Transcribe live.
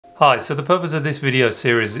Hi, so the purpose of this video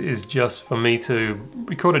series is just for me to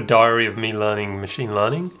record a diary of me learning machine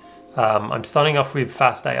learning. I'm starting off with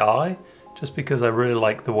fast.ai just because I really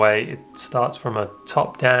like the way it starts from a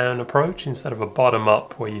top-down approach instead of a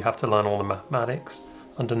bottom-up where you have to learn all the mathematics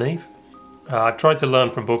underneath. I've tried to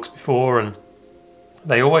learn from books before and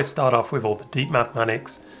they always start off with all the deep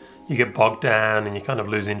mathematics. You get bogged down and you kind of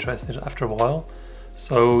lose interest in it after a while.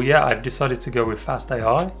 So yeah, I've decided to go with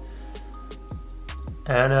fast.ai.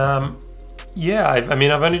 And I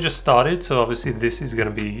mean, I've only just started, so obviously this is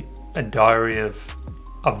going to be a diary of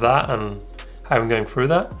that and how I'm going through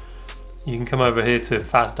that. You can come over here to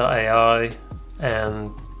fast.ai and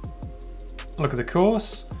look at the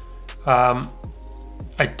course.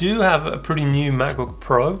 I do have a pretty new MacBook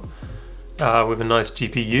Pro with a nice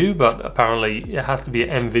GPU, but apparently it has to be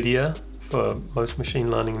an NVIDIA for most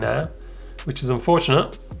machine learning now, which is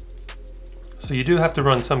unfortunate. So you do have to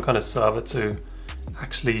run some kind of server to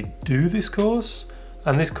actually do this course,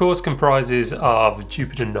 and this course comprises of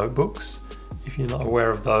Jupyter notebooks. If you're not aware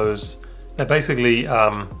of those, they're basically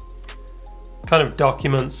kind of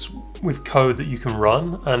documents with code that you can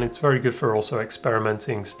run, and it's very good for also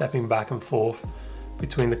experimenting, stepping back and forth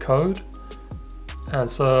between the code. And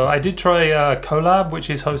so I did try Colab, which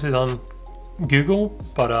is hosted on Google,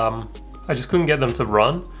 but I just couldn't get them to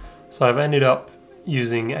run, so I've ended up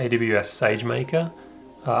using AWS SageMaker.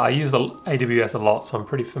 I use AWS a lot, so I'm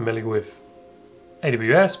pretty familiar with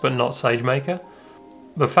AWS, but not SageMaker.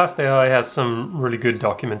 But fast.ai has some really good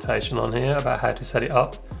documentation on here about how to set it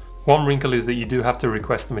up. One wrinkle is that you do have to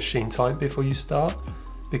request the machine type before you start,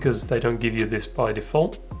 because they don't give you this by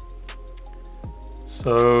default.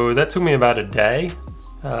 So that took me about a day.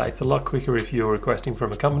 It's a lot quicker if you're requesting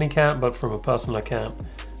from a company account, but from a personal account,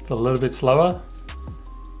 it's a little bit slower.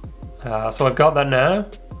 So I've got that now.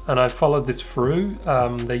 And I followed this through.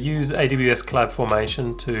 They use AWS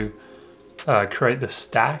CloudFormation to create the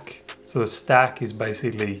stack. So a stack is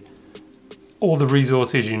basically all the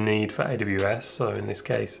resources you need for AWS. So in this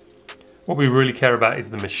case, what we really care about is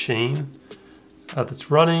the machine that's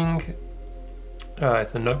running.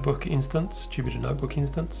 It's a notebook instance, Jupyter notebook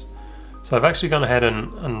instance. So I've actually gone ahead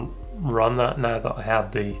and run that now that I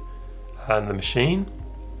have the machine.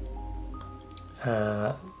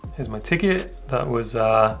 Here's my ticket. That was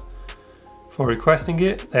for requesting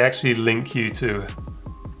it. They actually link you to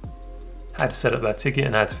how to set up that ticket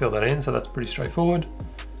and how to fill that in, so that's pretty straightforward.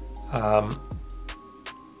 And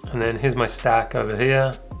then here's my stack over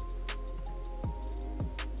here.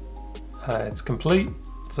 It's complete.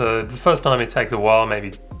 So the first time it takes a while,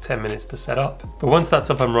 maybe 10 minutes to set up. But once that's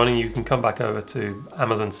up and running, you can come back over to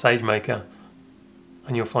Amazon SageMaker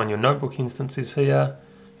and you'll find your notebook instances here.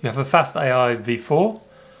 You have a fast.ai v4.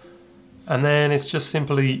 And then it's just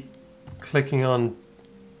simply clicking on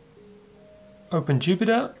Open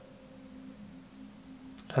Jupyter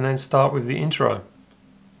and then start with the intro.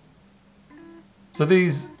 So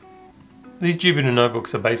these Jupyter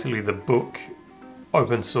notebooks are basically the book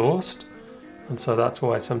open sourced, and so that's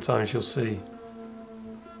why sometimes you'll see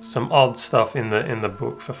some odd stuff in the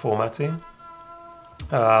book for formatting.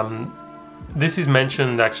 This is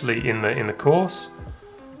mentioned actually in the course.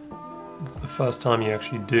 The first time you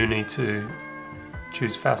actually do need to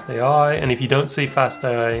choose fast.ai, and if you don't see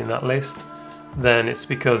fast.ai in that list, then it's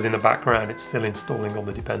because in the background it's still installing all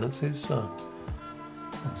the dependencies. So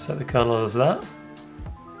let's set the kernel as that.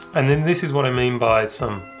 And then this is what I mean by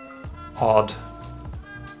some odd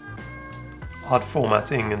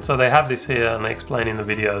formatting, and so they have this here and they explain in the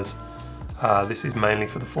videos. This is mainly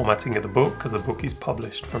for the formatting of the book, because the book is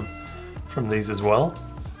published from these as well.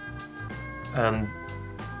 And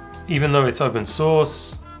even though it's open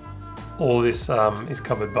source, all this is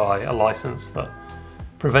covered by a license that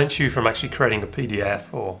prevents you from actually creating a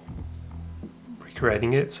PDF or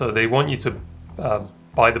recreating it. So they want you to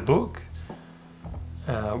buy the book,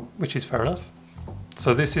 which is fair enough.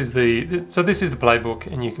 So this is the playbook,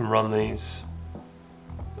 and you can run these,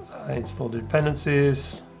 install the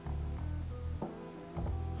dependencies,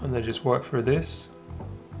 and they just work through this.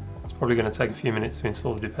 It's probably going to take a few minutes to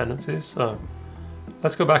install the dependencies. So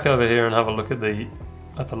let's go back over here and have a look at the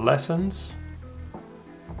lessons.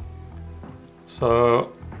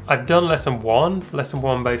 So I've done lesson 1. Lesson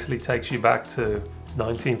 1 basically takes you back to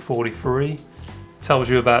 1943. Tells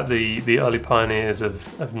you about the early pioneers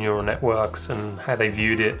of neural networks and how they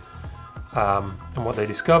viewed it and what they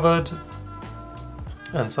discovered.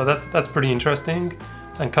 And so that's pretty interesting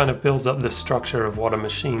and kind of builds up the structure of what a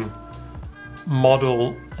machine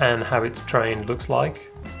model and how it's trained looks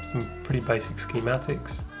like. Some pretty basic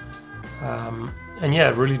schematics. And yeah,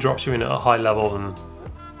 it really drops you in at a high level and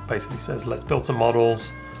basically says, let's build some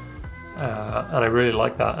models And I really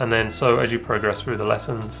like that. And then so as you progress through the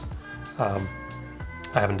lessons, I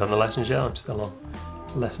haven't done the lessons yet, I'm still on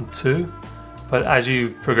lesson 2. But as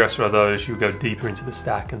you progress through those, you go deeper into the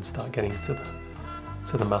stack and start getting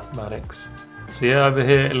to the mathematics. So yeah, over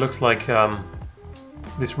here it looks like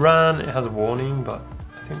this ran, it has a warning, but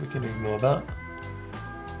I think we can ignore that.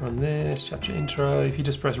 Run this, chapter intro. If you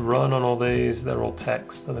just press run on all these, they're all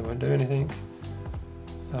text, so they won't do anything.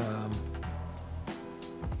 You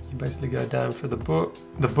basically go down for the book.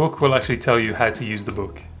 The book will actually tell you how to use the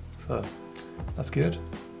book, so that's good.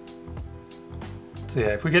 So yeah,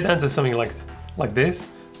 if we get down to something like this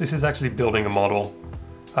is actually building a model.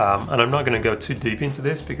 And I'm not going to go too deep into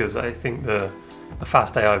this because I think the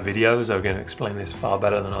fast AI videos are going to explain this far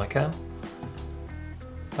better than I can.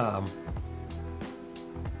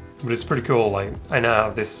 But it's pretty cool. Like, I now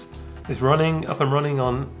have this running up and running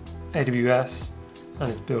on AWS, and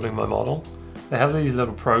it's building my model. They have these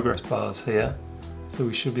little progress bars here, so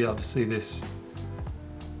we should be able to see this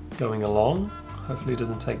going along. Hopefully it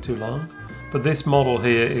doesn't take too long. But this model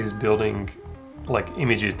here is building like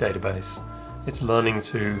images database. It's learning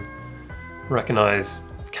to recognize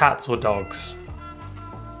cats or dogs.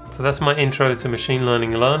 So that's my intro to machine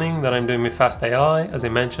learning that I'm doing with fast AI. As I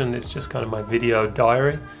mentioned, it's just kind of my video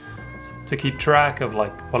diary to keep track of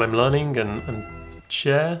like what I'm learning and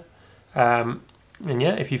share. And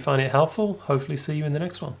yeah, if you find it helpful, hopefully see you in the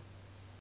next one.